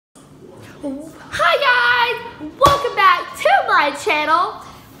Hi guys! Welcome back to my channel.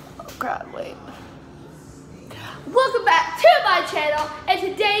 Oh god, wait. Welcome back to my channel, and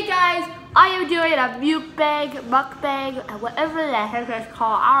today guys, I am doing a mukbang, and whatever the heck it's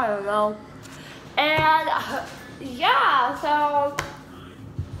called, I don't know. And yeah,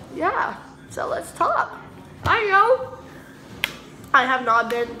 so let's talk. I know I have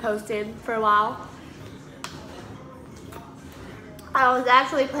not been posting for a while. I was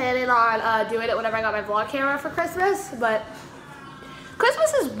actually planning on doing it whenever I got my vlog camera for Christmas, but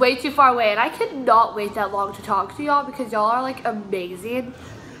Christmas is way too far away, and I cannot wait that long to talk to y'all because y'all are like amazing.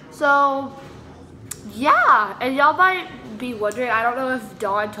 So yeah, and y'all might be wondering, I don't know if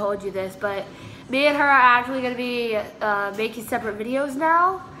Dawn told you this, but me and her are actually going to be making separate videos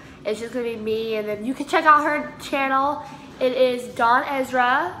now. It's just going to be me, and then you can check out her channel. It is Dawn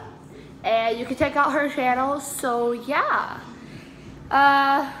Ezra, and you can check out her channel. So yeah.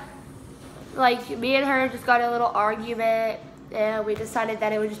 Like me and her just got a little argument, and we decided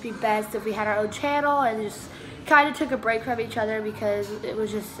that it would just be best if we had our own channel and just kind of took a break from each other because it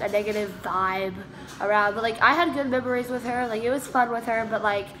was just a negative vibe around. But like I had good memories with her, like it was fun with her, but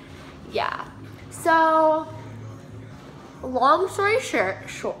like yeah. So long story short,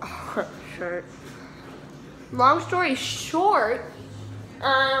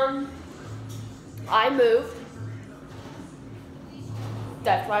 I moved.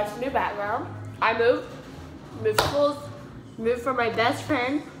 That's why it's a new background. I moved schools, moved for my best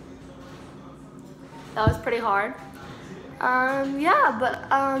friend. That was pretty hard. Yeah, but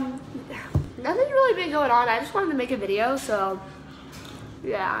nothing's really been going on. I just wanted to make a video, so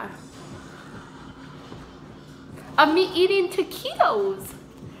yeah. Of me eating taquitos.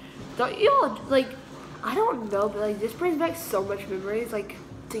 Don't you all, like, I don't know, but like this brings back so much memories, like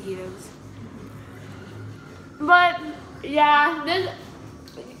taquitos. But yeah,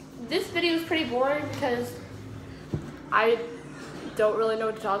 this video is pretty boring because I don't really know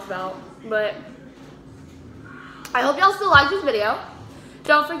what to talk about, but I hope y'all still like this video.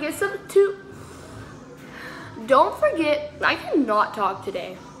 Don't forget, I cannot talk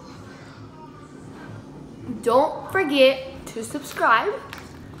today. Don't forget to subscribe.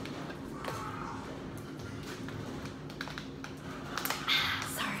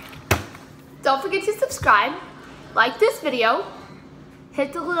 Sorry. Don't forget to subscribe, like this video,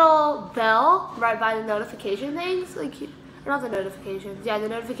 hit the little bell right by the notification things, like, or not the notifications, yeah, the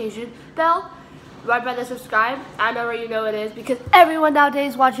notification bell right by the subscribe. I know where you know it is because everyone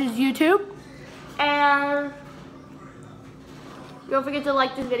nowadays watches YouTube. And don't forget to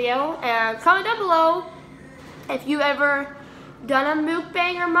like this video and comment down below if you ever done a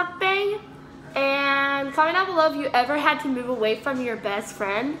mukbang or mukbang, and comment down below if you ever had to move away from your best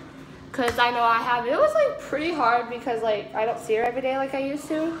friend, because I know I have. It was like pretty hard because like I don't see her every day like I used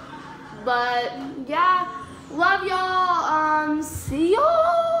to. But yeah, love y'all. See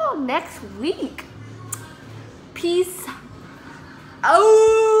y'all next week. Peace out.